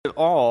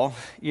all,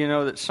 you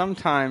know that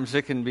sometimes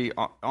it can be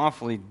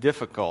awfully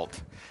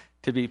difficult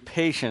to be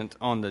patient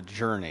on the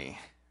journey,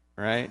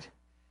 right?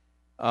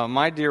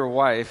 My dear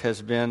wife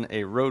has been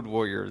a road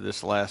warrior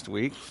this last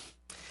week.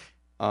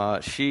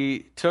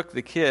 She took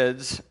the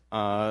kids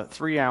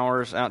 3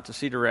 hours out to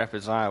Cedar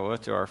Rapids, Iowa,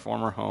 to our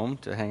former home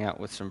to hang out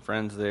with some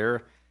friends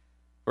there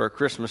for a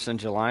Christmas in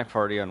July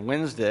party on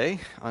Wednesday.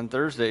 On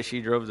Thursday,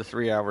 she drove the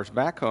 3 hours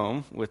back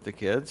home with the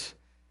kids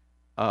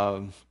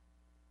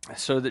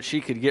so that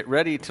she could get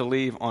ready to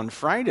leave on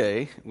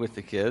Friday with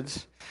the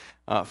kids,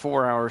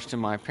 4 hours to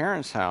my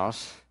parents'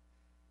 house,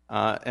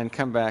 and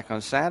come back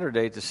on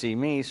Saturday to see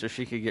me so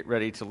she could get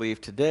ready to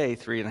leave today,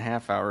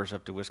 3.5 hours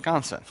up to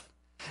Wisconsin.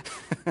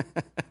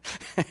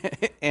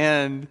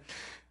 And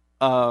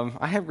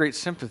I have great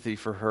sympathy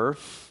for her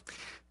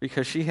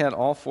because she had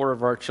all 4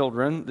 of our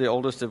children, the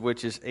oldest of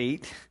which is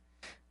 8,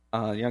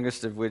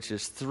 youngest of which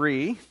is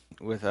 3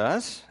 with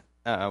us,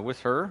 with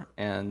her,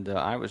 and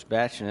I was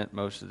batching it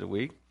most of the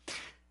week.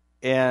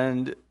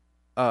 And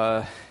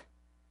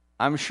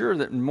I'm sure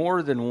that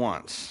more than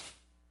once,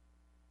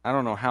 I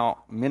don't know how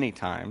many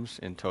times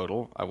in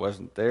total, I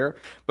wasn't there,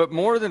 but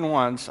more than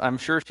once, I'm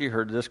sure she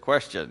heard this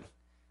question: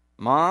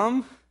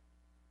 Mom,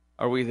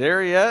 are we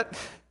there yet?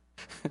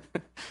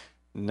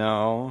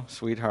 No,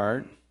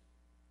 sweetheart.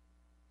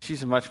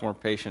 She's a much more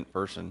patient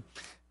person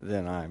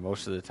than I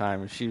most of the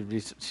time. She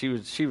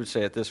would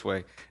say it this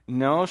way: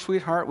 No,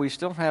 sweetheart, we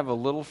still have a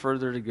little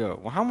further to go.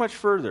 Well, how much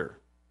further?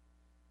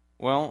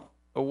 Well,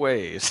 a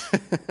ways.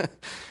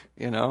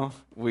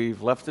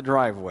 We've left the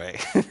driveway.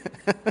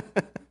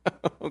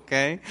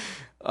 Okay.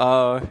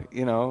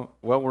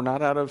 We're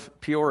not out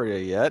of Peoria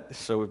yet,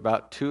 so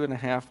about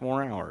 2.5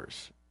 more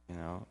hours,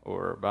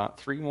 or about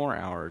 3 more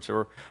hours.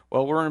 Or,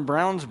 we're in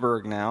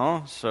Brownsburg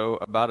now, so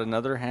about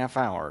another half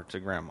hour to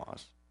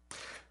Grandma's.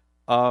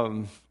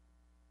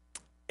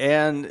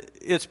 And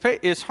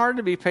it's hard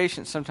to be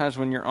patient sometimes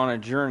when you're on a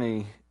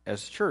journey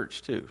as a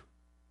church, too.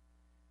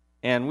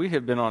 And we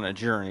have been on a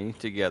journey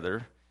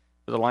together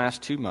for the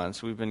last 2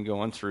 months. We've been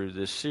going through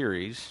this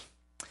series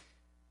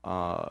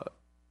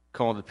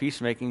called The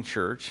Peacemaking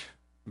Church,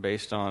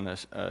 based on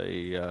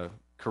a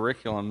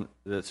curriculum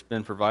that's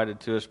been provided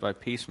to us by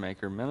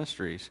Peacemaker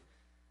Ministries.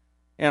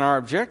 And our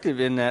objective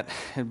in that,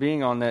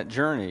 being on that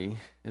journey,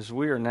 is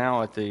we are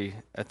now at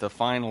the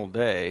final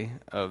day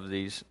of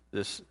this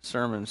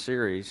sermon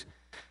series,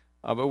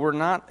 but we're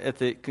not at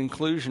the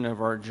conclusion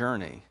of our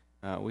journey.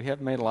 We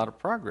have made a lot of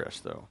progress,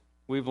 though.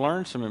 We've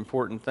learned some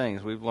important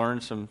things. We've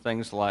learned some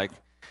things like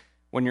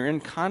when you're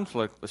in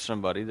conflict with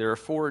somebody, there are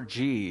 4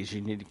 G's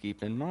you need to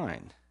keep in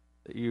mind.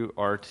 That you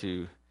are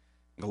to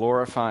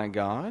glorify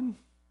God,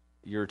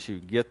 you're to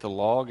get the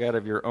log out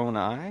of your own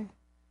eye,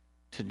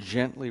 to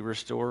gently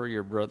restore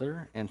your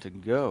brother, and to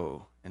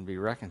go and be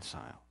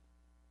reconciled.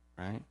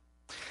 Right?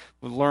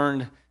 We've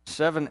learned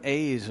 7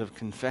 A's of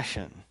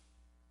confession.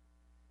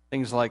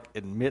 Things like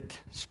admit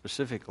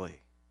specifically,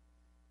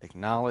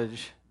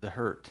 acknowledge the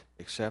hurt,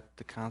 accept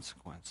the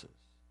consequences.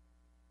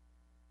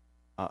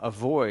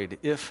 Avoid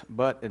if,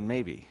 but, and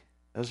maybe.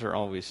 That's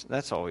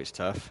always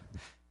tough.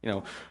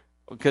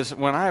 Because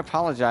when I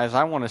apologize,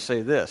 I want to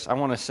say this. I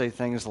want to say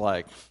things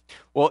like,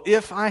 well,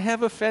 if I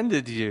have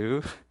offended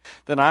you,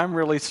 then I'm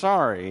really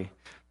sorry,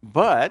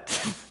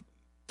 but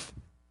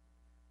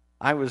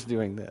I was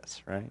doing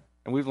this, right?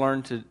 And we've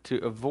learned to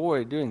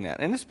avoid doing that.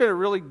 And it's been a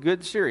really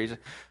good series,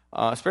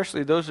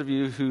 especially those of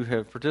you who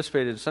have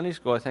participated in Sunday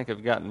school, I think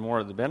have gotten more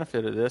of the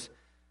benefit of this.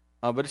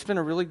 But it's been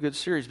a really good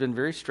series. It's been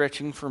very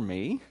stretching for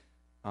me.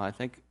 I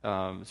think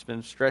it's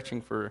been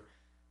stretching for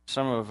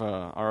some of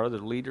our other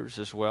leaders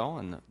as well,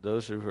 and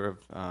those who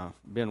have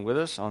been with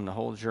us on the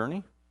whole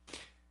journey.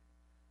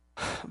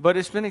 But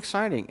it's been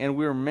exciting, and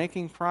we're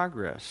making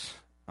progress.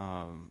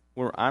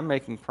 I'm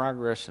making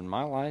progress in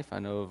my life. I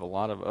know of a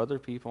lot of other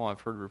people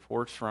I've heard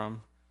reports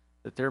from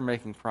that they're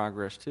making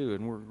progress too,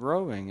 and we're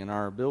growing in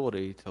our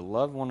ability to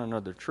love one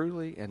another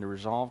truly and to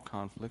resolve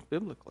conflict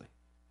biblically.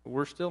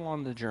 We're still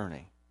on the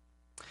journey.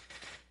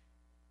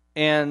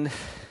 And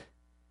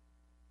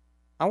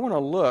I want to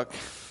look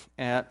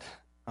at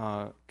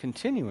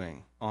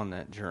continuing on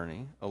that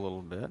journey a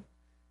little bit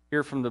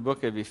here from the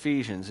book of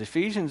Ephesians.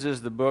 Ephesians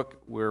is the book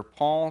where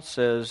Paul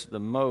says the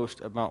most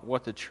about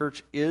what the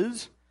church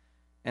is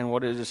and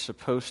what it is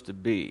supposed to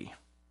be.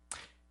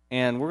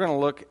 And we're going to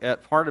look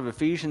at part of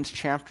Ephesians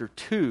chapter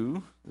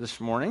 2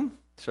 this morning.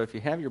 So if you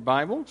have your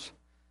Bibles,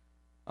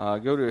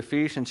 go to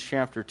Ephesians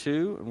chapter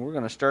 2, and we're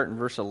going to start in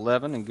verse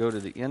 11 and go to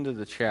the end of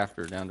the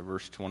chapter down to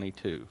verse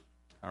 22.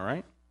 All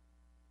right?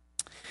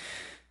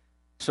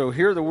 So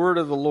hear the word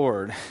of the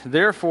Lord.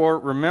 Therefore,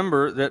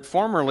 remember that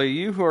formerly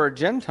you who are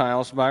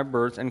Gentiles by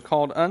birth and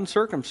called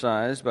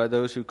uncircumcised by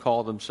those who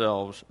call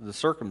themselves the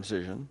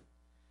circumcision,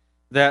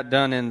 that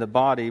done in the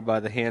body by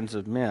the hands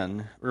of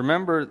men,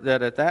 remember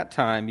that at that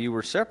time you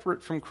were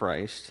separate from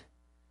Christ,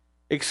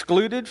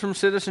 excluded from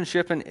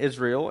citizenship in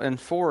Israel and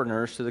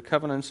foreigners to the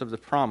covenants of the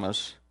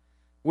promise,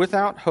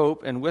 without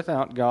hope and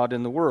without God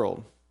in the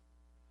world.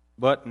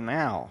 But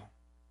now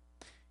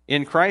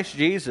In Christ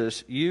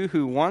Jesus, you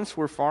who once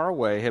were far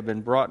away have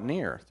been brought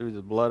near through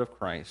the blood of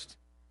Christ.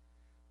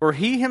 For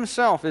he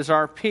himself is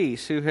our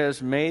peace, who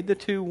has made the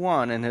two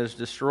one and has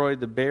destroyed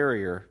the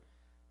barrier,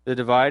 the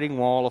dividing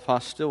wall of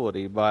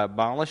hostility, by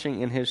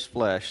abolishing in his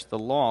flesh the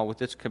law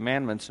with its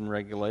commandments and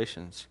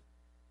regulations.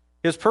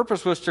 His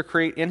purpose was to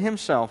create in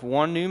himself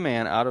one new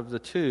man out of the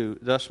two,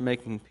 thus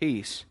making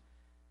peace,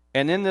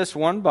 and in this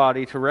one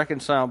body to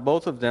reconcile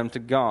both of them to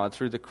God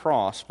through the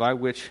cross, by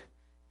which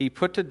he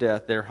put to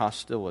death their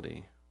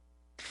hostility.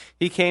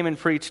 He came and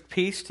preached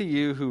peace to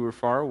you who were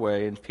far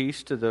away, and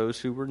peace to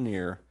those who were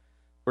near.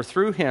 For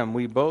through him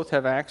we both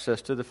have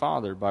access to the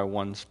Father by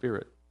one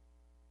Spirit.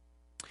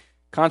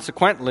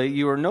 Consequently,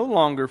 you are no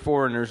longer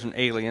foreigners and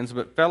aliens,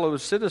 but fellow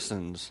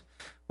citizens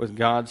with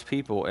God's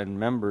people and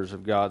members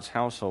of God's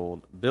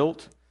household,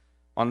 built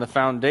on the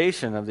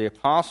foundation of the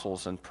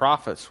apostles and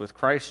prophets, with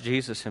Christ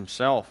Jesus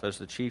himself as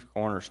the chief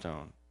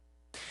cornerstone.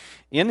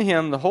 In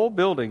him the whole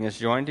building is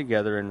joined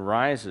together and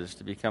rises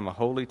to become a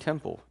holy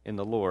temple in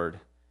the Lord.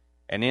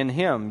 And in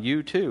him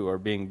you too are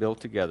being built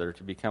together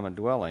to become a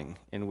dwelling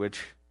in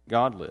which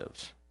God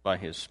lives by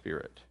his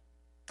Spirit.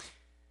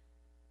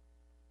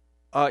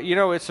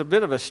 It's a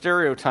bit of a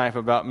stereotype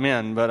about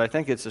men, but I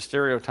think it's a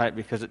stereotype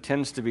because it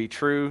tends to be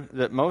true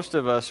that most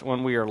of us,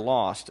 when we are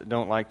lost,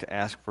 don't like to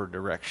ask for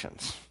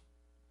directions.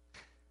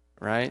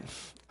 Right?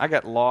 I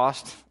got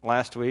lost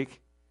last week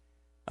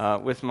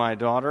with my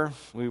daughter.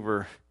 We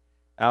were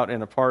out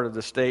in a part of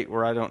the state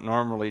where I don't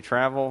normally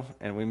travel,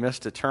 and we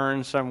missed a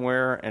turn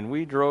somewhere, and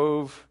we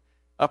drove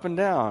up and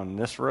down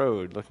this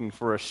road looking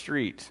for a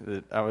street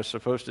that I was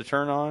supposed to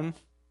turn on.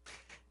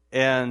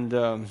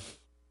 And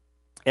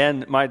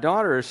my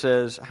daughter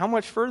says, "How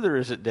much further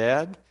is it,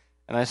 Dad?"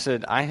 And I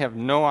said, "I have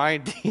no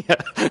idea.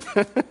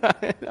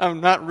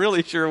 I'm not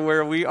really sure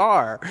where we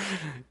are."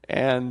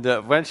 And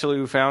eventually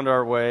we found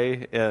our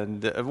way,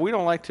 and we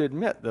don't like to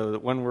admit, though,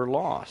 that when we're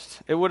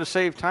lost. It would have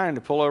saved time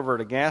to pull over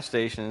at a gas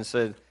station and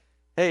said,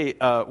 "Hey,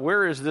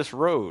 where is this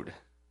road?"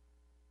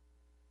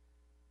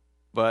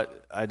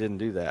 But I didn't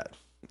do that.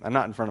 I'm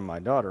not in front of my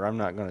daughter. I'm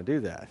not going to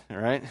do that, all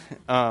right?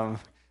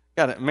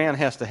 Man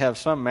has to have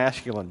some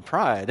masculine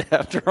pride,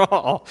 after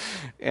all.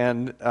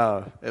 And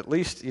at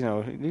least,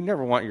 you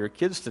never want your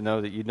kids to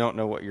know that you don't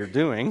know what you're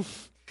doing,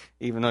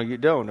 even though you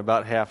don't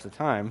about half the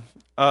time.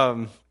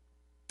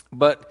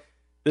 But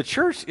the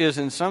church is,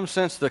 in some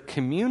sense, the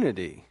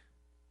community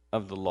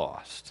of the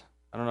lost.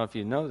 I don't know if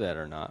you know that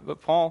or not,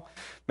 but Paul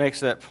makes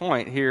that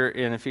point here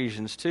in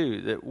Ephesians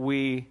 2, that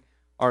we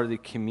are the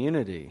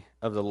community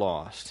of the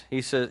lost.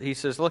 He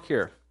says, look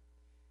here.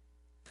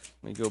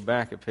 Let me go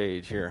back a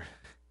page here.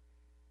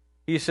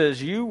 He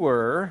says,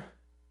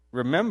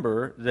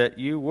 remember that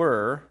you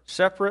were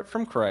separate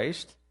from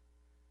Christ,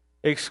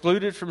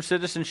 excluded from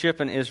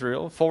citizenship in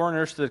Israel,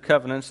 foreigners to the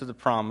covenants of the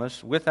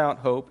promise, without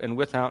hope and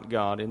without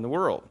God in the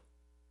world.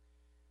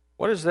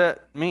 What does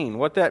that mean?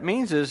 What that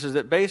means is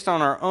that based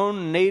on our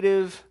own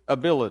native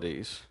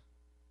abilities,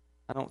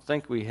 I don't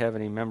think we have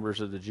any members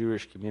of the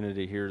Jewish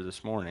community here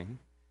this morning,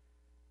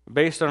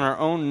 based on our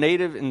own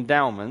native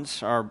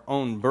endowments, our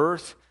own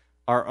birth,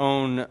 our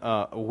own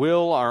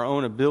will, our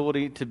own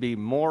ability to be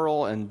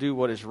moral and do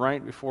what is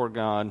right before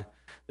God,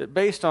 that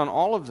based on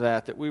all of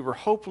that we were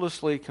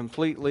hopelessly,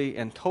 completely,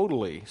 and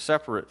totally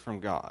separate from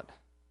God.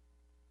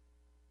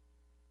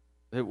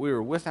 That we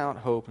were without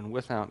hope and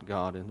without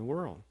God in the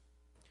world.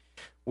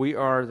 We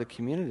are the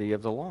community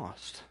of the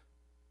lost.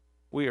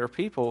 We are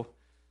people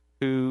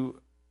who,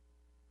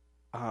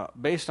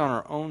 based on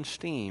our own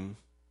steam,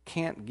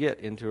 can't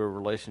get into a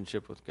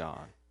relationship with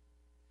God.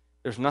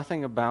 There's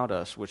nothing about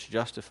us which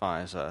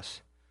justifies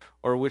us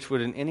or which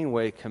would in any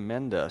way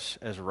commend us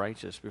as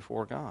righteous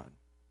before God.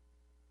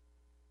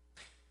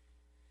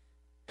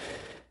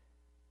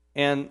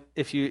 And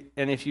if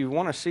you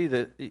want to see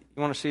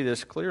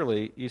this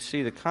clearly, you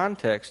see the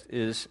context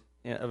is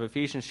of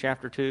Ephesians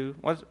chapter 2.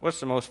 What's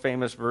the most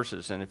famous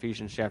verses in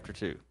Ephesians chapter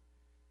 2?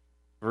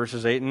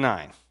 Verses 8 and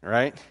 9,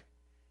 right?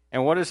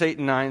 And what does 8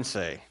 and 9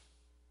 say?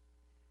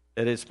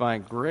 That it's by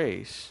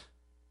grace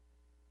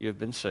you have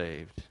been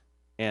saved,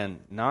 and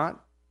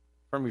not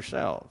from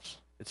yourselves.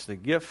 It's the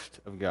gift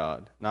of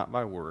God, not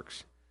by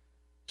works,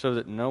 so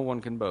that no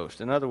one can boast.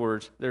 In other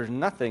words, there's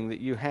nothing that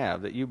you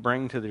have that you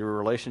bring to the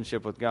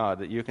relationship with God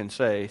that you can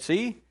say,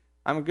 "See,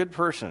 I'm a good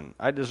person.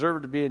 I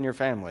deserve to be in your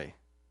family."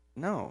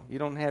 No, you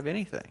don't have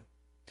anything.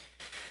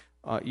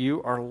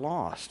 You are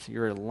lost.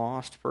 You're a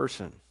lost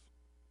person.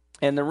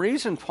 And the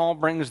reason Paul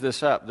brings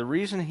this up, the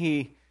reason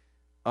he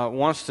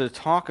wants to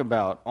talk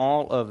about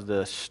all of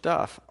the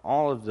stuff,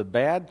 all of the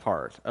bad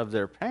part of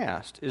their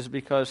past, is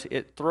because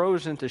it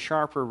throws into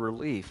sharper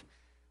relief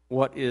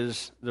what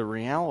is the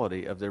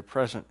reality of their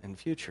present and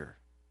future.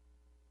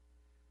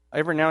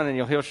 Every now and then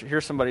you'll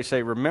hear somebody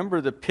say, "Remember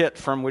the pit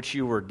from which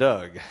you were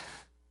dug,"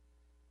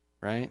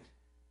 right?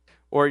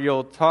 Or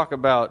you'll talk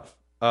about,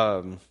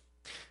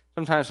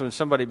 sometimes when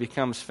somebody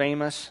becomes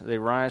famous, they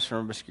rise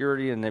from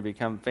obscurity and they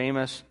become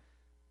famous.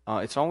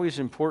 It's always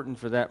important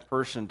for that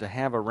person to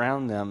have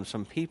around them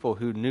some people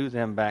who knew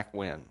them back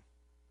when,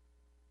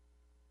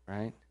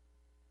 right?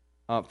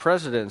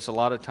 presidents a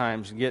lot of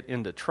times get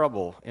into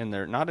trouble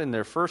not in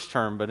their first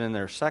term, but in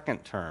their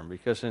second term,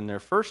 because in their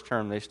first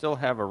term they still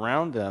have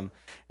around them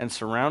and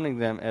surrounding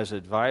them as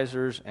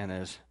advisors and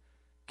as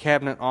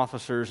cabinet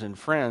officers and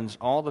friends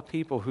all the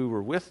people who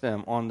were with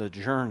them on the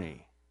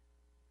journey.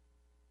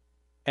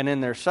 And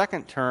in their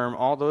second term,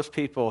 all those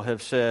people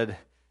have said,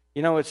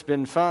 it's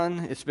been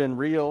fun, it's been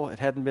real, it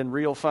hadn't been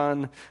real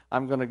fun,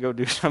 I'm going to go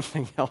do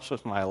something else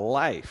with my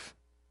life.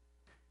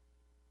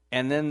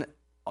 And then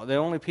the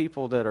only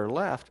people that are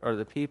left are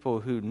the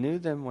people who knew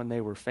them when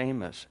they were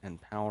famous and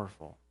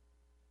powerful.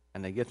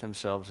 And they get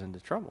themselves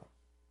into trouble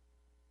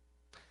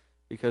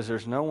because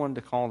there's no one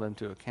to call them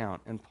to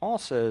account. And Paul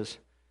says,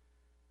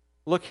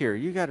 look here,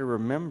 you got to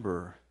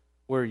remember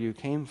where you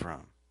came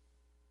from.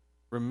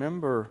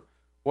 Remember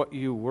what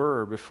you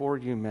were before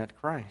you met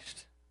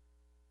Christ.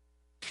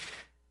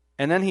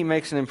 And then he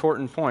makes an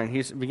important point.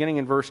 He's beginning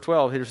in verse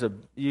 12.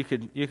 You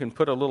can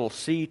put a little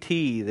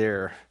CT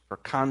there for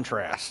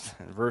contrast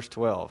in verse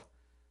 12.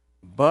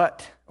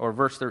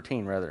 Verse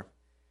 13 rather.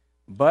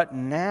 But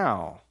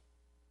now,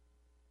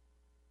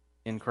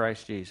 in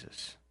Christ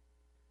Jesus,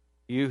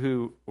 you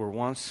who were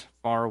once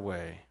far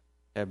away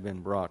have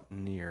been brought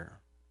near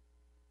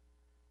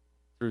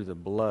through the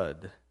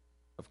blood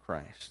of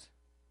Christ.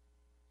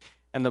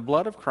 And the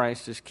blood of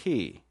Christ is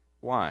key.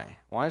 Why?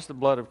 Why is the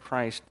blood of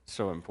Christ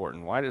so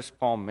important? Why does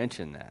Paul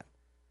mention that?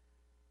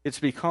 It's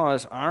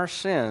because our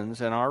sins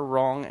and our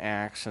wrong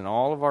acts and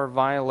all of our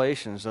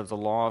violations of the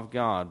law of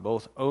God,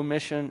 both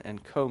omission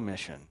and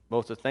commission,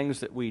 both the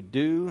things that we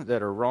do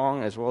that are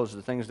wrong as well as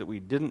the things that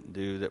we didn't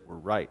do that were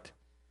right,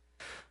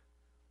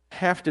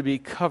 have to be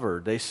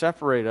covered. They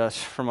separate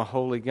us from a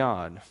holy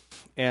God.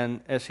 And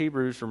as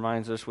Hebrews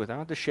reminds us,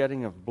 without the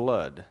shedding of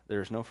blood,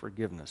 there is no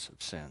forgiveness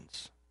of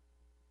sins.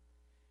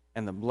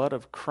 And the blood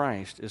of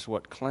Christ is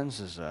what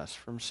cleanses us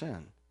from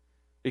sin.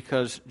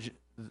 Because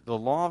the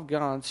law of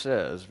God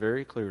says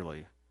very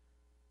clearly,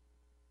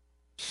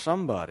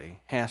 somebody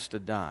has to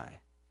die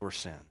for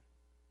sin.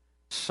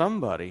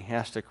 Somebody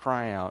has to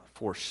cry out,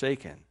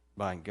 forsaken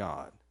by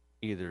God.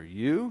 Either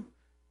you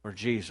or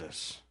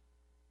Jesus.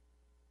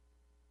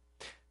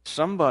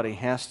 Somebody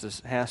has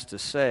to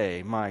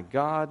say, my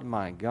God,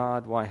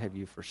 why have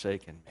you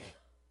forsaken me?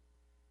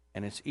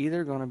 And it's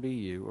either going to be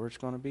you or it's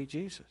going to be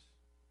Jesus.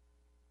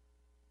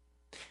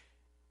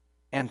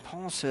 And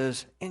Paul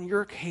says, in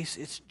your case,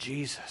 it's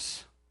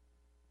Jesus.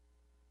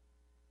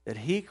 That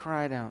he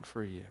cried out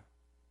for you.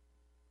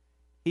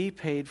 He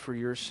paid for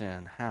your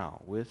sin.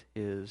 How? With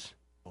his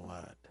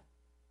blood.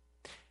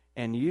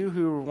 And you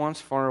who were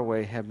once far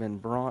away have been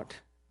brought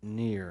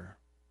near.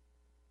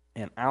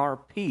 And our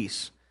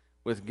peace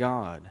with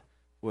God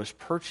was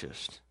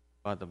purchased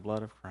by the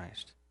blood of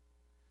Christ.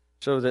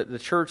 So that the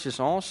church is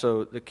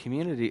also the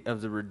community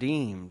of the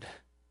redeemed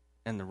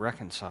and the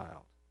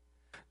reconciled.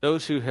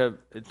 Those who have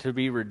to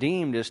be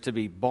redeemed is to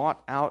be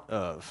bought out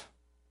of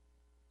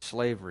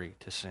slavery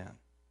to sin.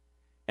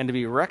 And to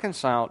be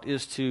reconciled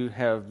is to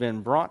have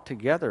been brought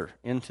together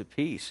into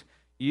peace.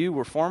 You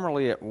were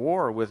formerly at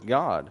war with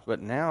God,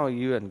 but now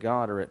you and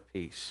God are at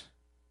peace.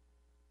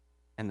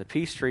 And the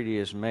peace treaty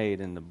is made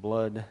in the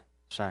blood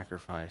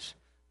sacrifice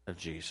of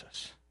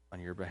Jesus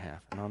on your behalf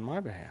and on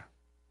my behalf.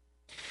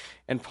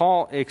 And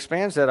Paul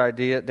expands that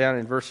idea down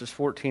in verses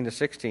 14 to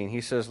 16.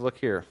 He says, look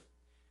here.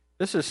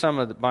 This is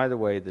by the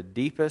way, the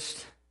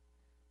deepest,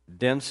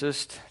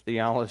 densest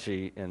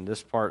theology in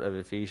this part of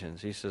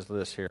Ephesians. He says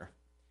this here.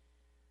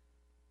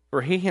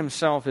 For he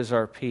himself is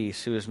our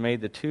peace, who has made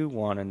the two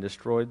one and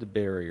destroyed the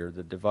barrier,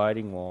 the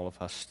dividing wall of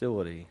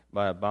hostility,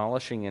 by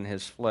abolishing in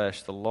his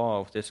flesh the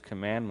law with its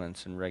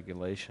commandments and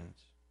regulations.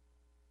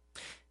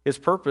 His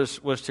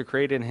purpose was to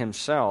create in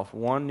himself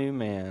one new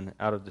man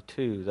out of the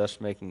two,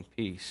 thus making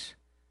peace,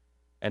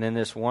 and in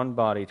this one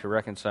body to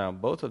reconcile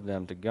both of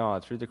them to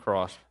God through the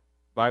cross,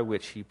 by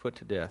which he put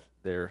to death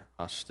their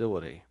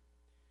hostility.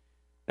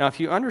 Now, if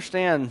you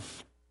understand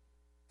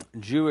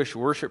Jewish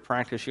worship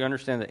practice, you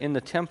understand that in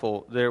the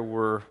temple there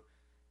were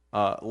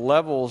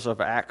levels of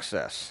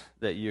access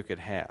that you could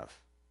have.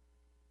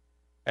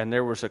 And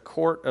there was a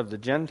court of the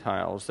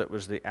Gentiles that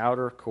was the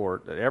outer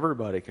court that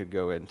everybody could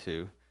go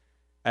into.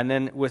 And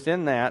then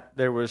within that,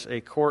 there was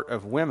a court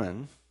of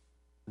women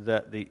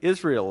that the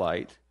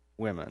Israelite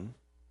women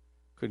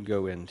could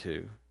go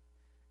into.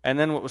 And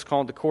then what was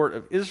called the court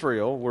of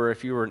Israel, where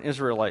if you were an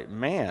Israelite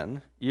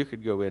man, you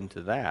could go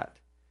into that.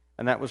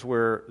 And that was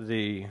where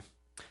the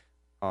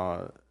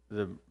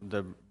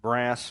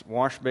brass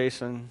wash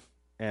basin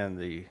and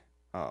the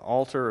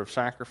altar of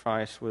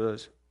sacrifice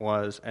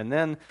was. And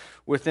then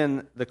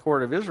within the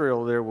court of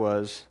Israel, there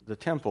was the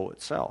temple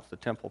itself, the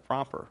temple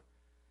proper.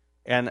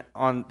 And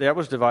that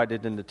was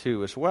divided into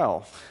two as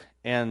well.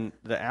 And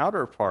the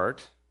outer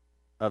part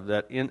of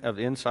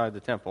inside the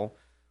temple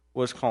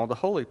was called the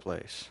holy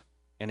place.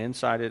 And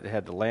inside it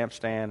had the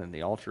lampstand and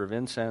the altar of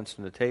incense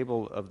and the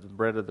table of the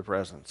bread of the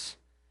presence.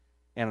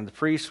 And the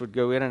priests would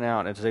go in and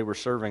out as they were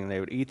serving. They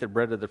would eat the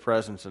bread of the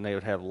presence, and they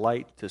would have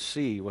light to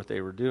see what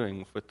they were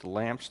doing with the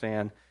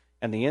lampstand.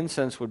 And the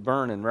incense would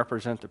burn and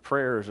represent the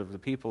prayers of the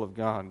people of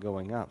God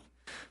going up.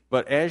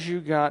 But as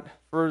you got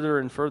further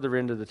and further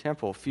into the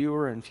temple,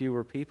 fewer and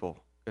fewer people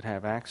could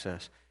have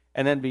access.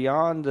 And then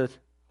beyond the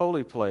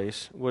holy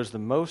place was the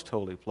most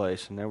holy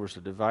place, and there was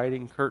a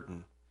dividing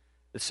curtain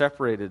that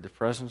separated the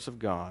presence of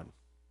God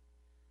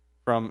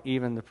from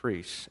even the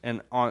priests.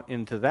 And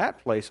into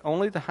that place,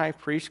 only the high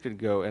priest could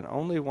go, and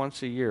only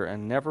once a year,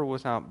 and never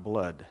without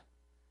blood.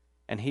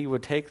 And he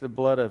would take the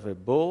blood of a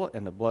bull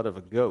and the blood of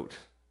a goat,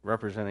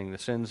 representing the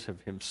sins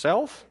of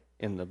himself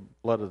in the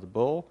blood of the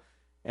bull,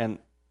 and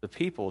the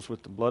people's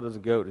with the blood of the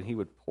goat, and he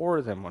would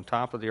pour them on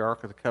top of the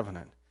Ark of the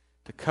Covenant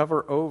to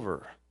cover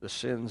over the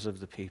sins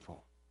of the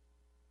people.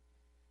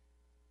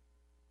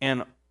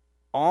 And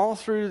all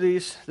through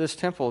this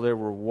temple, there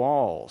were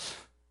walls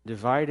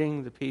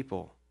dividing the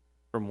people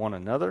from one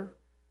another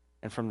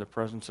and from the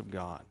presence of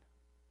God.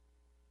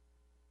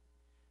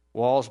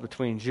 Walls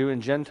between Jew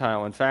and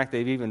Gentile. In fact,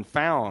 they've even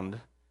found,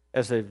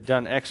 as they've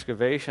done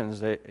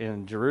excavations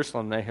in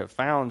Jerusalem, they have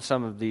found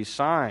some of these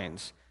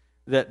signs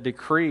that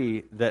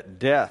decree that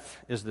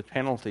death is the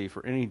penalty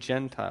for any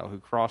Gentile who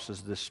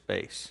crosses this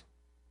space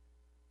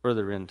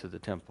further into the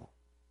temple.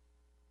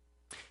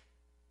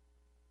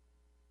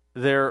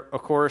 There,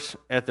 of course,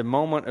 at the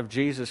moment of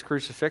Jesus'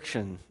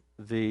 crucifixion,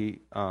 the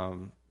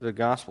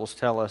Gospels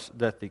tell us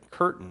that the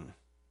curtain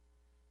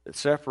that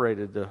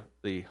separated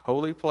the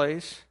holy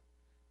place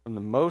from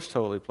the most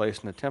holy place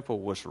in the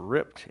temple was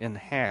ripped in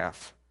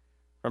half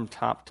from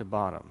top to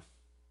bottom.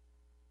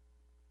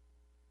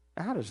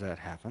 Now, how does that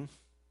happen?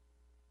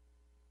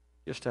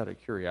 Just out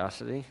of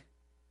curiosity.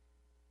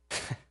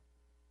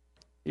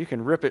 You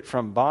can rip it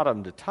from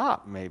bottom to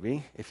top,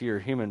 maybe, if you're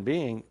a human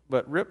being,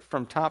 but ripped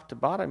from top to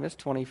bottom is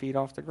 20 feet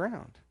off the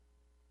ground.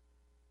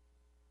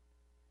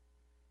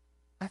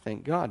 I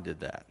think God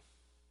did that.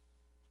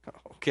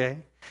 Okay?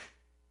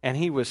 And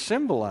he was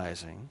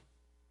symbolizing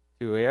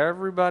to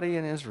everybody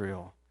in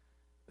Israel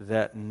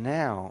that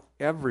now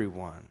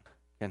everyone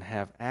can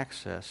have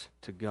access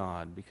to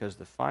God because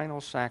the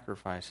final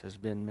sacrifice has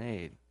been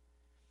made.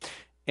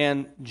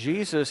 And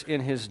Jesus,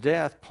 in his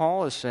death,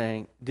 Paul is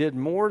saying, did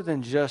more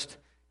than just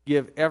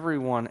give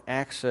everyone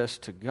access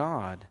to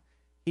God.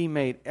 He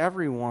made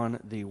everyone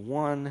the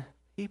one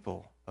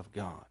people of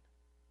God.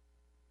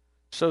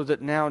 So that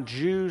now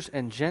Jews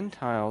and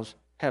Gentiles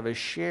have a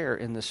share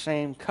in the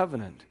same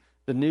covenant,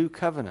 the new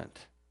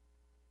covenant,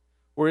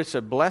 where it's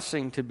a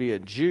blessing to be a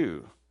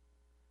Jew,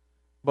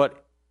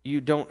 but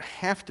you don't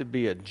have to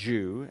be a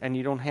Jew and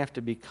you don't have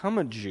to become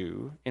a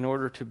Jew in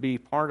order to be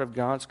part of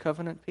God's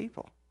covenant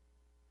people.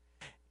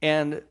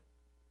 And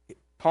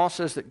Paul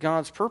says that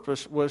God's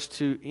purpose was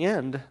to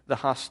end the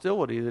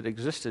hostility that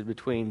existed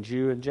between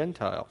Jew and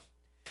Gentile.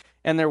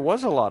 And there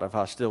was a lot of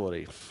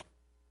hostility.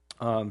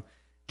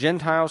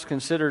 Gentiles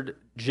considered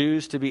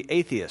Jews to be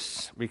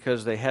atheists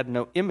because they had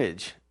no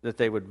image that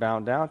they would bow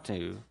down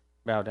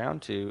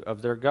to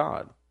of their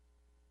God.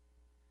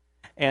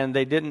 And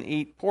they didn't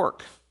eat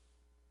pork.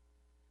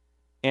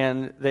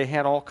 And they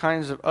had all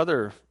kinds of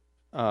other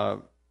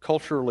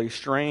culturally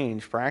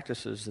strange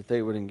practices that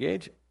they would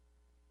engage in.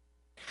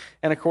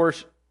 And of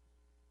course,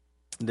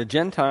 the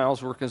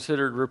Gentiles were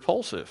considered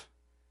repulsive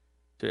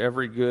to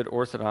every good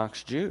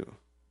Orthodox Jew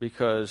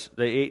because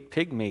they ate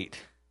pig meat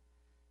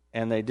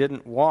and they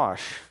didn't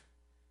wash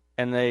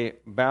and they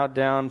bowed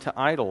down to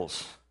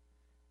idols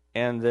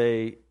and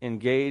they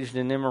engaged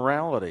in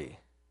immorality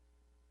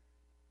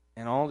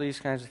and all these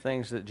kinds of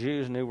things that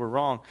Jews knew were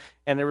wrong.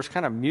 And there was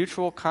kind of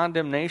mutual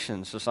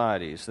condemnation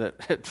societies that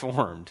had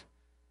formed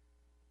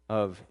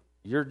of,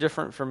 you're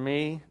different from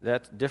me,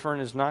 that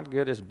different is not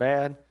good, is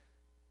bad.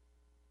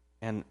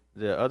 And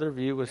the other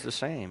view was the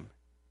same.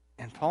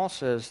 And Paul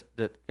says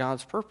that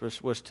God's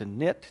purpose was to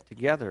knit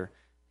together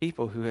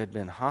people who had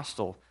been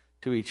hostile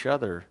to each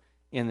other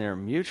in their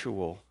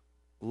mutual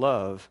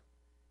love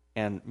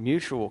and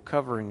mutual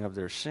covering of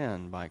their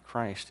sin by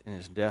Christ in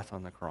his death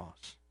on the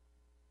cross.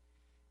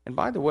 And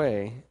by the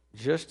way,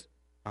 just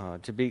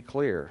to be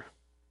clear,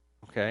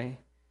 okay,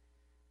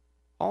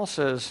 Paul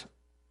says,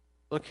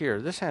 look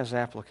here, this has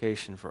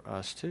application for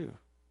us too.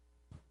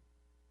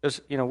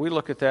 Because, we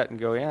look at that and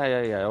go,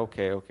 yeah,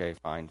 okay,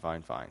 fine,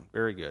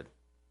 very good.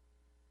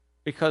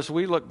 Because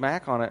we look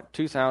back on it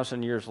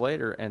 2,000 years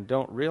later and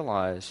don't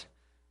realize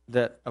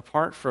that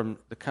apart from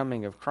the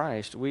coming of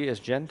Christ, we as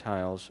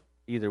Gentiles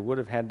either would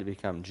have had to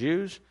become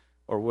Jews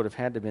or would have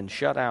had to been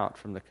shut out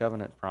from the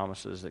covenant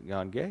promises that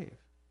God gave.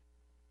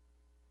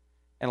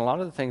 And a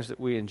lot of the things that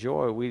we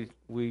enjoy,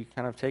 we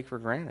kind of take for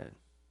granted.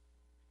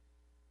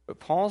 But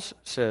Paul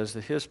says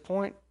that his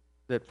point,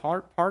 that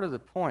part of the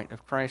point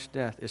of Christ's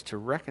death is to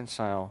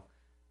reconcile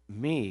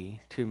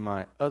me to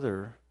my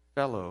other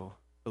fellow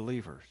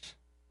believers,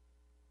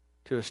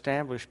 to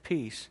establish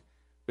peace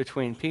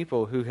between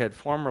people who had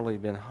formerly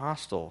been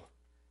hostile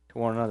to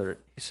one another.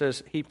 He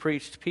says he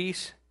preached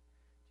peace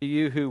to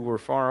you who were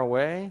far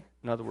away,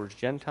 in other words,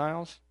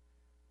 Gentiles,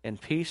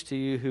 and peace to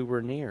you who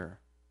were near.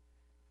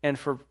 And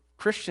for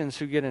Christians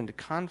who get into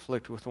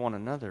conflict with one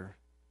another,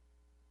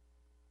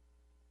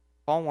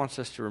 Paul wants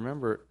us to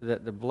remember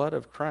that the blood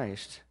of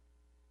Christ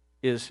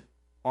is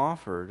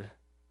offered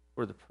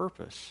for the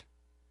purpose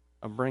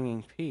of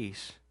bringing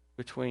peace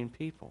between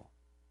people.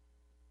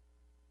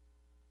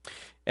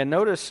 And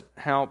notice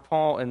how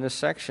Paul in this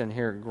section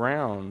here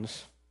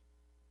grounds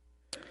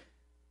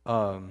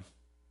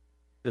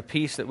the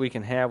peace that we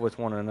can have with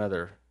one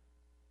another.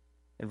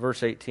 In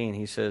verse 18,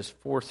 he says,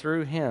 "For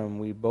through him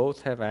we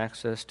both have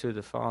access to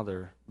the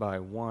Father by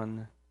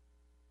one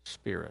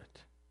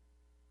Spirit."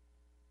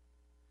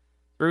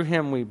 Through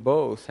him we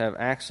both have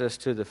access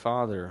to the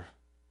Father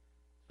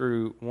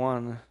through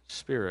one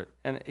Spirit.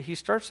 And he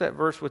starts that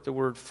verse with the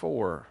word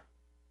 "for."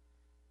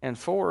 And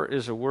 "for"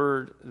 is a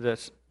word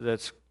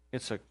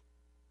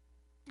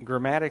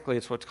grammatically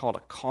it's what's called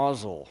a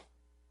causal.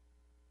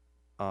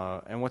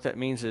 And what that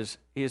means is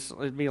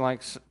it'd be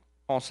like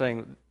Paul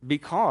saying,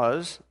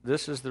 because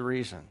this is the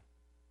reason.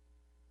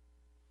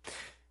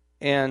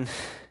 And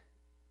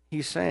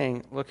he's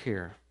saying, look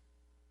here,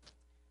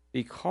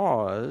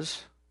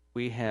 because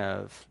we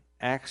have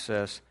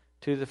access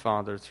to the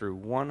Father through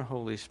one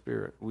Holy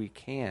Spirit, we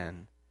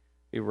can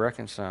be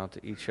reconciled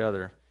to each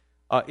other.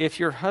 If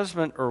your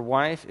husband or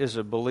wife is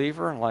a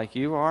believer like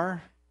you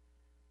are,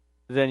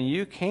 then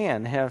you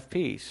can have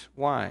peace.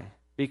 Why?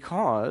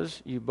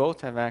 Because you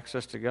both have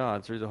access to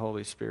God through the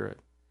Holy Spirit.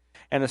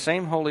 And the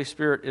same Holy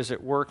Spirit is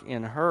at work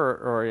in her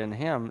or in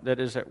him that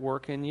is at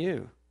work in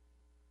you.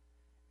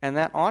 And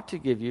that ought to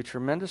give you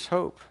tremendous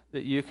hope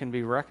that you can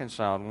be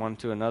reconciled one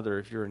to another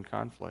if you're in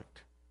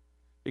conflict.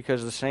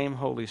 Because the same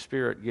Holy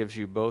Spirit gives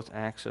you both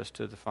access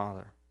to the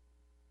Father.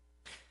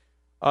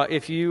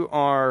 If you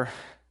are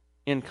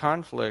in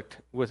conflict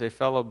with a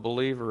fellow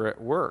believer at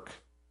work,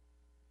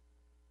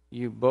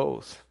 you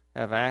both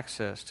have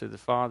access to the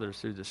Father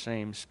through the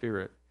same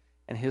Spirit,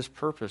 and his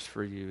purpose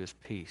for you is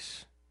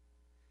peace.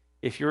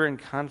 If you're in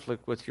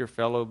conflict with your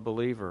fellow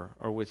believer,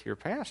 or with your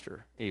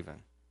pastor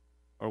even,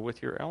 or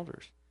with your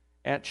elders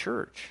at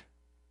church,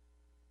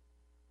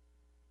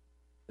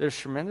 there's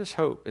tremendous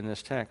hope in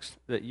this text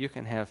that you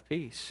can have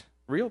peace,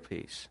 real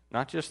peace,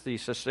 not just the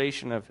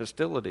cessation of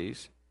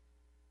hostilities,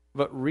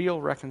 but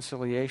real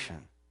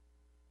reconciliation,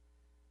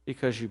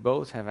 because you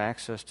both have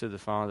access to the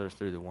Father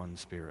through the one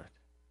Spirit.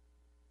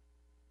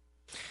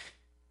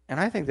 And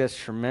I think that's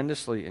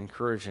tremendously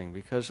encouraging,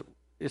 because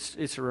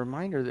it's a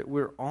reminder that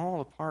we're all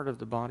a part of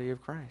the body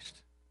of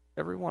Christ.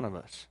 Every one of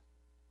us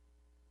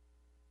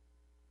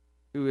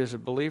who is a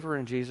believer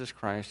in Jesus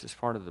Christ is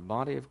part of the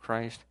body of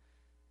Christ,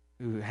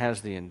 who has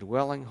the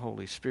indwelling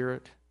Holy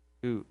Spirit,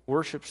 who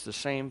worships the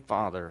same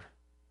Father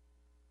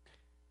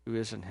who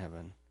is in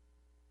heaven.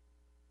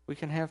 We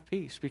can have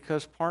peace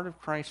because part of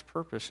Christ's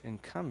purpose in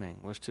coming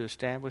was to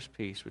establish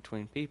peace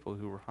between people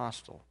who were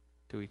hostile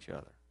to each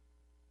other.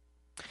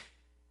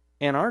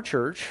 And our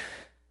church,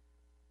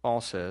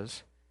 Paul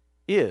says,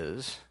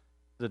 is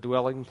the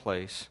dwelling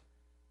place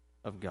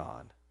of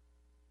God.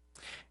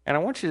 And I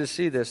want you to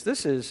see this.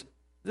 This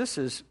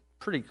is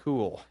pretty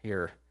cool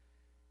here.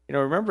 You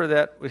know, remember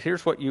that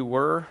here's what you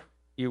were.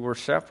 You were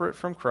separate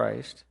from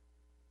Christ.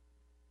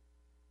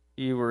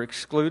 You were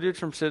excluded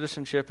from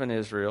citizenship in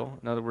Israel.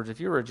 In other words, if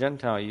you were a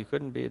Gentile, you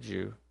couldn't be a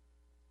Jew.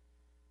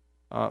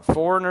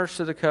 Foreigners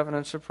to the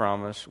covenants of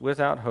promise,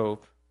 without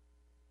hope,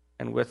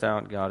 and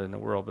without God in the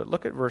world. But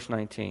look at verse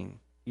 19.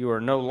 You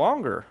are no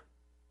longer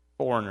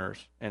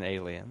foreigners and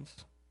aliens,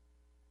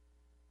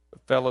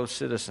 but fellow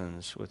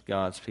citizens with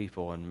God's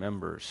people and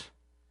members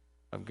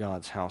of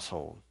God's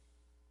household.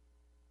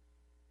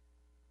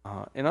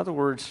 In other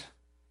words,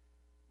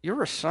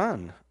 you're a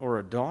son or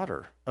a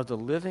daughter of the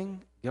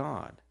living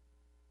God.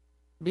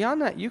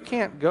 Beyond that, you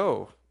can't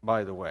go,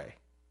 by the way.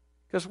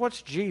 Because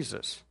what's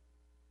Jesus?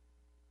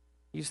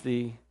 He's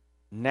the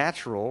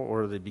natural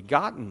or the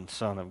begotten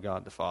Son of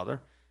God the Father.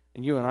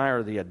 And you and I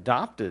are the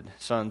adopted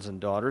sons and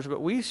daughters,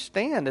 but we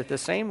stand at the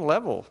same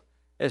level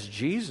as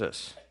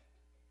Jesus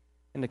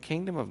in the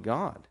kingdom of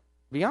God.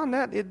 Beyond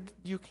that,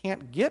 you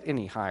can't get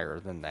any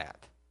higher than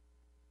that.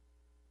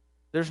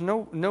 There's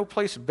no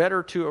place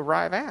better to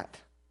arrive at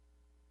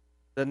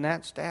than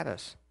that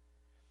status.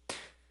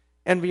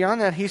 And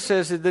beyond that, he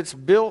says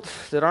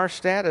that our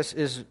status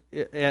is,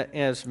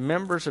 as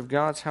members of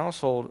God's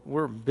household,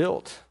 we're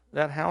built.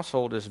 That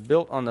household is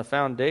built on the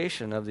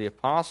foundation of the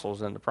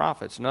apostles and the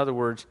prophets. In other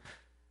words,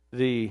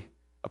 the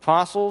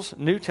apostles,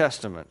 New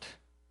Testament.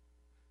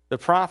 The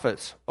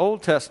prophets,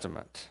 Old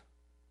Testament.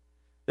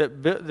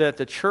 That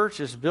the church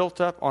is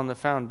built up on the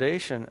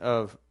foundation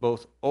of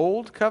both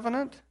Old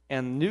Covenant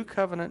and New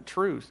Covenant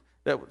truth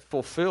that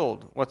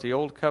fulfilled what the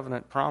Old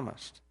Covenant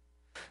promised.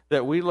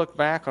 That we look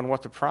back on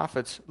what the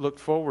prophets looked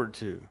forward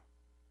to.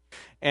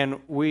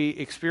 And we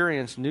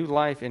experience new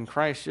life in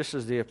Christ just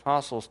as the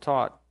apostles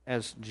taught,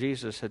 as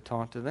Jesus had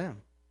taught to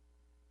them.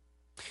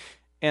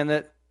 And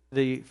that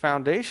the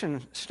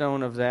foundation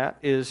stone of that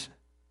is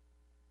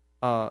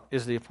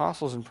the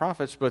apostles and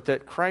prophets, but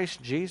that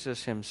Christ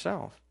Jesus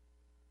himself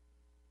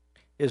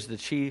is the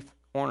chief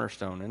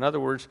cornerstone. In other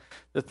words,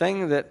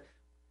 the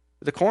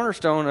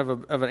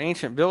cornerstone of an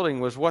ancient building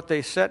was what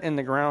they set in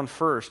the ground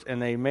first,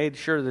 and they made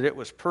sure that it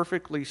was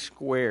perfectly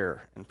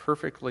square and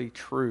perfectly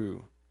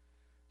true,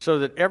 so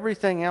that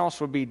everything else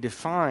would be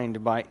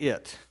defined by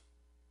it.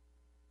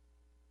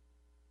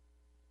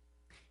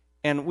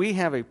 And we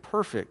have a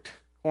perfect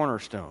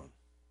cornerstone.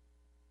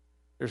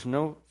 There's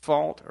no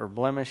fault or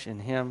blemish in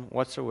him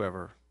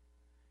whatsoever.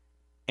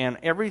 And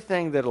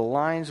everything that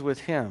aligns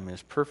with him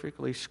is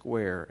perfectly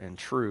square and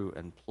true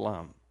and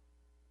plumb.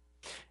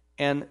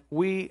 And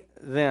we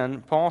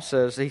then, Paul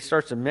says, he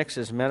starts to mix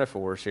his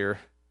metaphors here.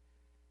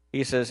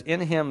 He says,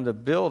 in him the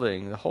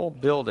building, the whole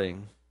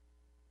building,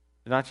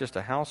 not just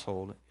a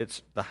household,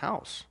 it's the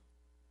house.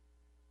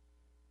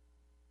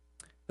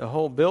 The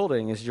whole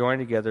building is joined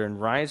together and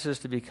rises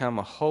to become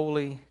a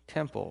holy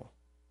temple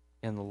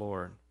in the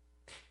Lord.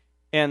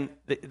 And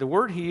the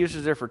word he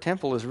uses there for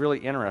temple is really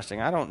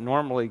interesting. I don't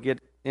normally get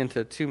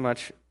into too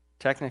much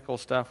technical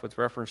stuff with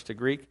reference to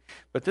Greek,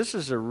 but this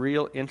is a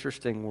real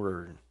interesting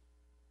word.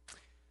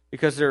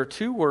 Because there are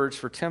two words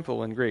for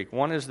temple in Greek.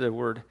 One is the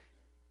word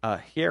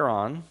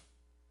hieron,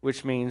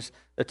 which means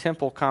the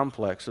temple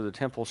complex or the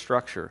temple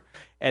structure.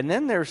 And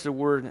then there's the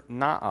word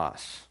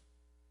naos.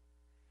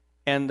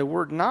 And the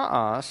word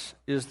naos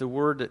is the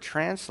word that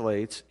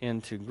translates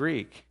into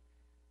Greek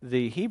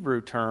the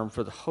Hebrew term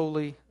for the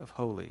Holy of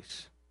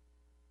Holies.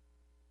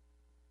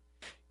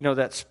 You know,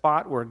 that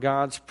spot where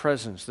God's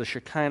presence, the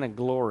Shekinah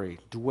glory,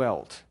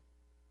 dwelt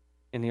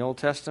in the Old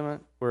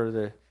Testament, where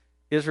the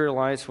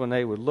Israelites, when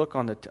they would look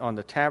on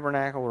the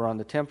tabernacle or on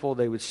the temple,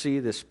 they would see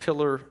this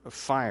pillar of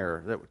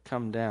fire that would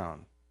come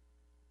down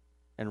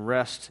and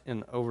rest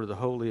over the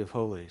Holy of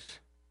Holies,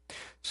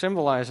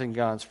 symbolizing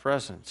God's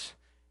presence.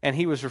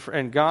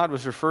 And God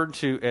was referred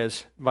to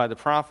as by the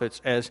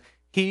prophets as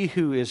he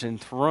who is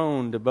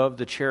enthroned above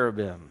the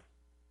cherubim.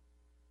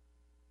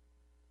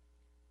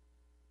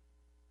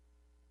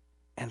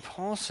 And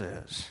Paul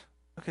says,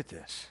 look at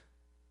this.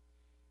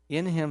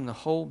 In him the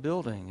whole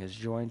building is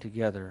joined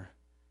together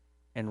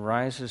and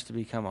rises to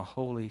become a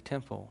holy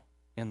temple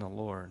in the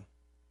Lord.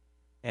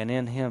 And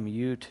in him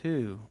you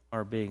too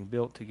are being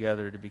built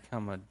together to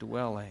become a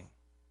dwelling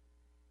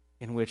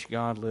in which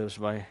God lives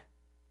by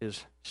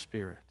his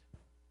Spirit.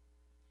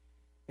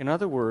 In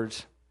other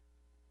words,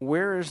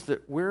 where is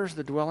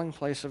the dwelling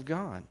place of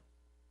God?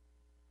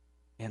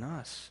 In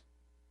us.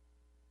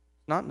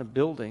 Not in a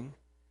building.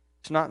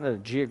 It's not in a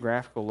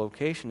geographical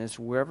location. It's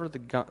wherever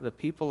the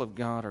people of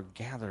God are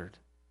gathered.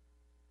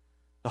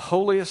 The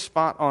holiest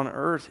spot on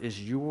earth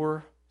is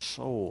your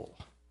soul.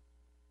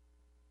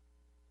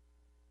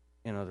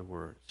 In other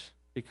words,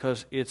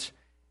 because it's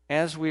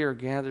as we are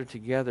gathered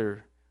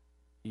together,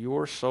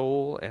 your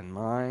soul and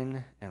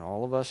mine and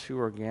all of us who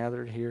are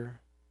gathered here,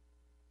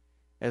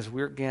 as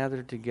we're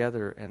gathered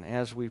together and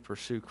as we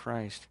pursue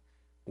Christ,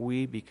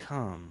 we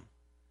become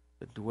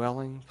the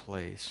dwelling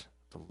place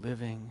of the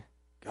living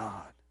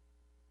God.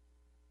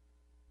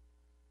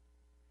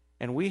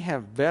 And we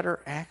have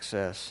better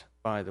access,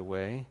 by the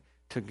way,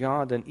 to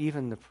God than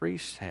even the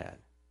priests had.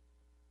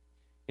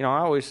 You know,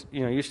 I always,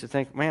 used to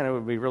think, man, it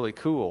would be really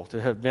cool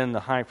to have been the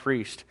high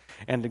priest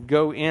and to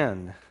go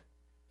in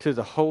to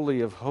the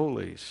Holy of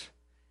Holies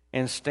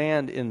and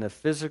stand in the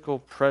physical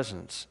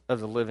presence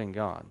of the living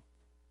God.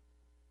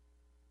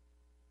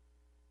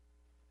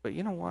 But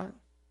you know what?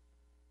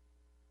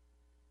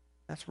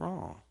 That's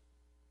wrong.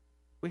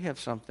 We have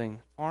something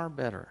far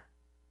better.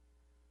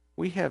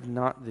 We have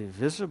not the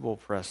visible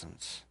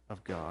presence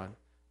of God.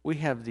 We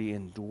have the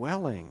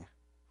indwelling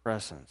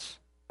presence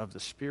of the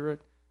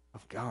Spirit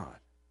of God.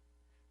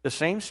 The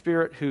same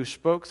Spirit who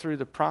spoke through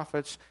the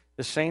prophets,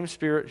 the same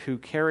Spirit who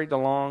carried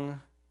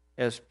along,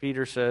 as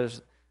Peter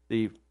says,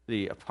 the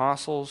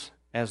apostles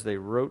as they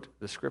wrote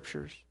the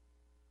Scriptures.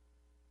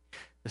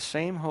 The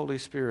same Holy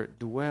Spirit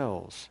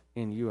dwells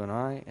in you and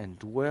I and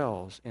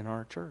dwells in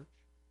our church.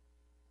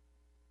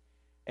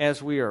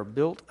 As we are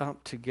built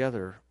up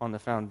together on the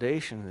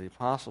foundation of the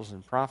apostles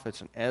and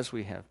prophets, and as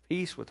we have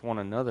peace with one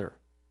another,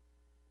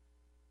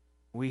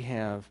 we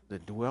have the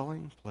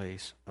dwelling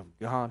place of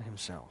God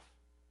himself.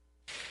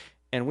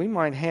 And we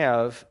might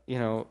have,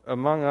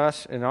 among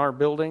us in our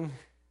building,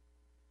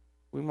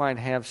 we might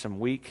have some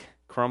weak,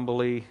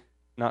 crumbly,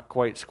 not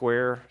quite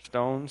square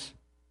stones.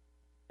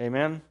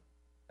 Amen?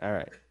 All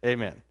right,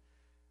 amen.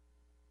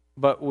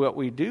 But what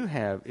we do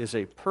have is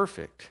a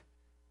perfect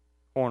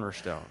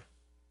cornerstone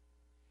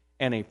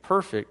and a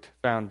perfect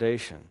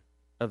foundation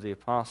of the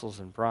apostles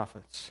and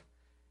prophets.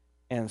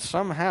 And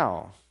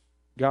somehow,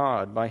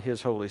 God, by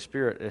his Holy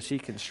Spirit, as he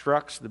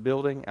constructs the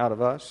building out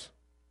of us,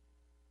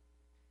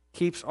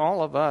 keeps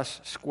all of us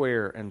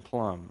square and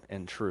plumb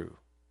and true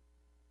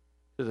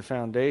to the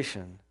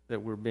foundation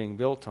that we're being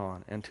built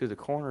on and to the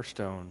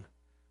cornerstone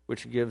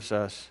which gives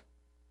us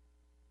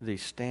the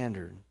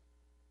standard.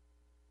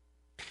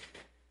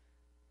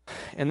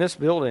 And this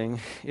building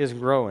is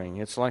growing.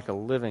 It's like a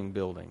living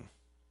building.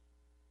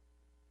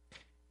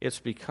 It's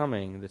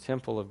becoming the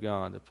temple of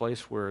God, the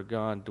place where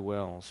God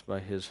dwells by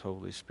his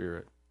Holy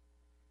Spirit.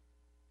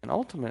 And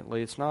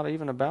ultimately, it's not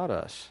even about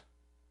us.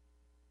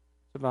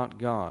 It's about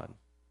God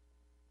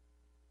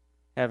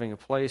having a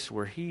place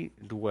where he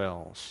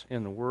dwells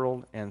in the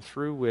world and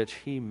through which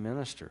he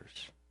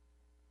ministers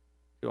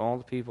to all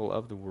the people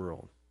of the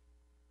world.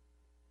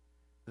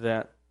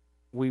 That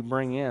we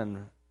bring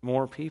in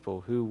more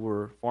people who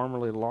were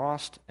formerly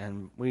lost,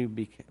 and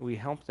we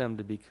help them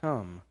to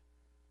become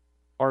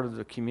part of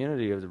the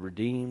community of the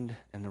redeemed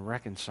and the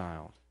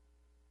reconciled,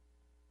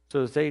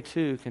 so that they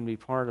too can be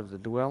part of the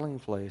dwelling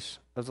place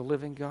of the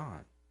living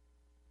God.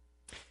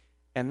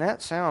 And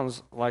that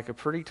sounds like a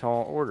pretty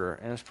tall order,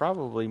 and it's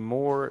probably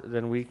more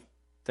than we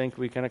think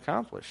we can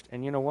accomplish.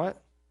 And you know what?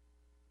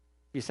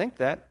 If you think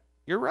that,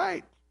 you're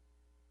right.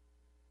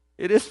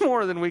 It is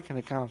more than we can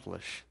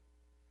accomplish.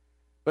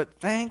 But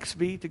thanks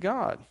be to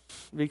God,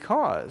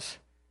 because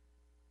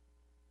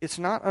it's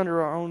not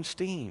under our own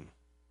steam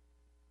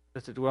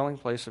that the dwelling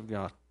place of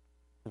God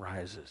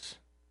rises.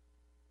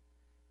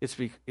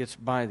 It's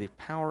by the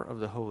power of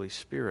the Holy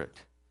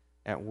Spirit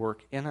at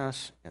work in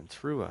us and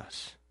through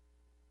us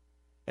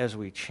as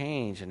we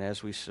change and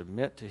as we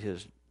submit to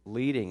His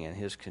leading and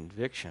His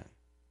conviction,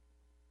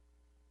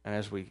 and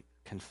as we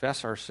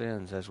confess our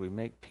sins, as we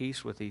make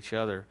peace with each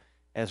other,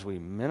 as we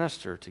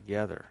minister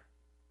together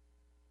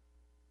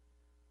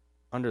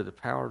under the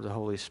power of the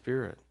Holy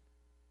Spirit.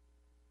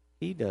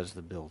 He does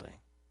the building,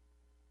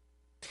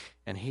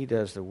 and He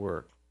does the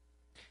work.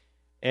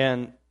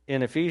 And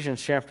in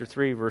Ephesians chapter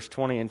 3, verse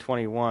 20 and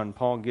 21,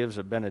 Paul gives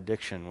a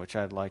benediction, which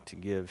I'd like to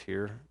give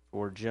here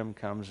before Jim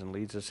comes and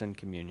leads us in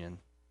communion.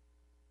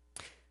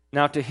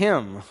 Now to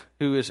Him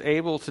who is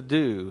able to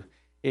do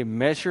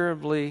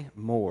immeasurably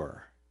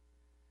more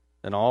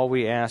than all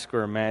we ask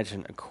or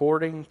imagine,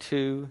 according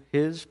to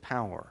His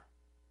power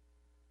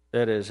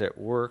that is at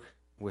work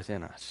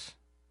within us.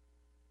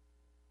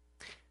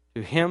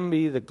 To Him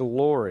be the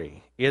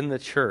glory in the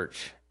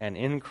church and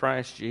in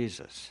Christ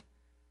Jesus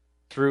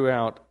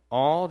throughout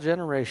all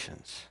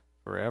generations,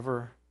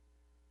 forever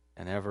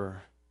and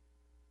ever.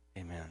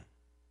 Amen.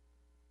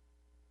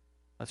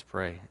 Let's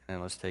pray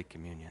and let's take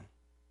communion.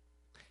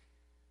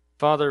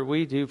 Father,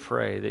 we do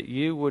pray that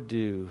You would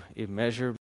do immeasurably